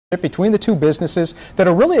between the two businesses that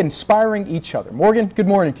are really inspiring each other. Morgan, good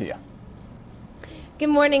morning to you. Good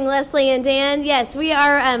morning, Leslie and Dan. Yes, we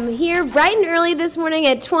are here bright and early this morning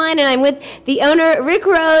at Twine, and I'm with the owner, Rick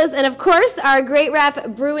Rose, and of course, our Great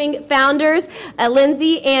Raft Brewing founders,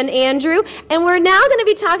 Lindsay and Andrew. And we're now going to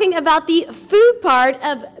be talking about the food part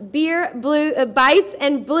of Beer Bites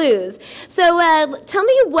and Blues. So tell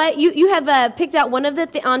me what you have picked out one of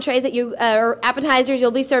the entrees that you or appetizers you'll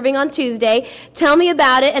be serving on Tuesday. Tell me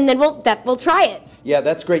about it, and then we'll try it. Yeah,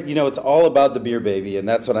 that's great. You know, it's all about the beer, baby, and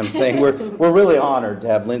that's what I'm saying. We're really honored to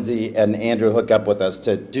have Lindsay and Andrew hook up with us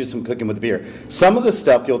to do some cooking with beer. Some of the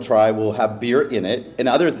stuff you'll try will have beer in it, and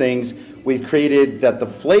other things we've created that the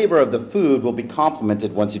flavor of the food will be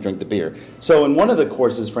complemented once you drink the beer. So in one of the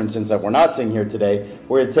courses, for instance, that we're not seeing here today,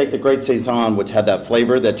 we're going to take the Great Saison, which had that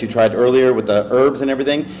flavor that you tried earlier with the herbs and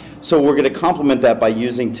everything. So we're going to complement that by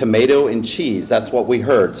using tomato and cheese. That's what we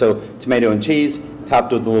heard. So tomato and cheese,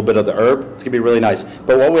 topped with a little bit of the herb. It's going to be really nice.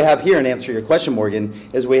 But what we have here, in answer to your question, Morgan,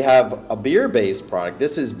 is we have a beer-based product.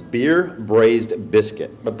 This is beer braised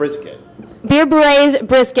brisket. Beer braised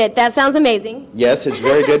brisket. That sounds amazing. Yes, it's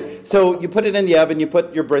very good. So you put it in the oven. You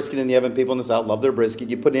put your brisket in the oven. People in the South love their brisket.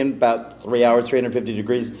 You put it in about 3 hours, 350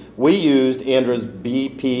 degrees. We used Andrew's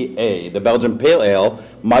BPA, the Belgian Pale Ale.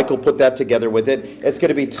 Michael put that together with it. It's going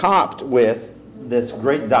to be topped with this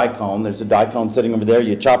great daikon. There's a daikon sitting over there.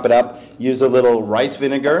 You chop it up, use a little rice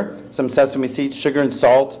vinegar, some sesame seeds, sugar and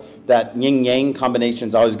salt. That yin-yang combination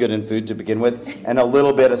is always good in food to begin with, and a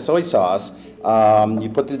little bit of soy sauce. You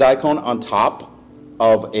put the daikon on top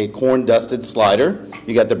of a corn-dusted slider.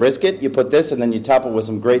 You got the brisket, you put this, and then you top it with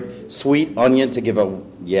some great sweet onion to give a,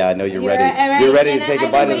 yeah, I know you're ready. You're ready to take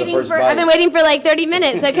a bite of the first bite. I've been waiting for like 30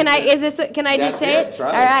 minutes, so can I just take it? Try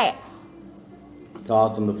it. All right. It's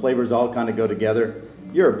awesome. The flavors all kind of go together.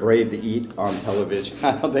 You're brave to eat on television.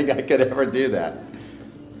 I don't think I could ever do that.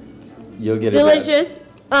 You'll get delicious. it.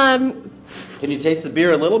 Can you taste the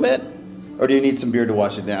beer a little bit? Or do you need some beer to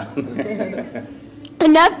wash it down?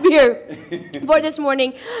 Enough beer for this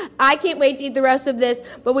morning. I can't wait to eat the rest of this,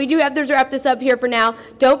 but we do have to wrap this up here for now.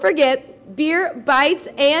 Don't forget, Beer Bites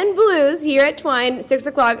and Blues here at Twine, 6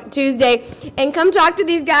 o'clock Tuesday. And come talk to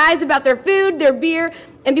these guys about their food, their beer,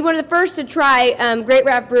 and be one of the first to try Great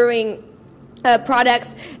Raft Brewing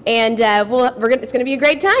products. And it's going to be a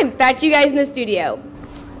great time. Back to you guys in the studio.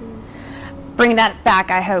 Bring that back,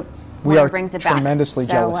 I hope. We are brings it tremendously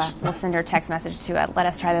back. jealous. So we'll send her a text message to let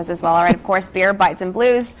us try those as well. All right, of course, Beer Bites and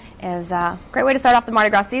Blues is a great way to start off the Mardi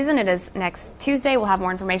Gras season. It is next Tuesday. We'll have more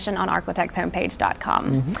information on arklatex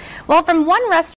homepage.com. Well, from one restaurant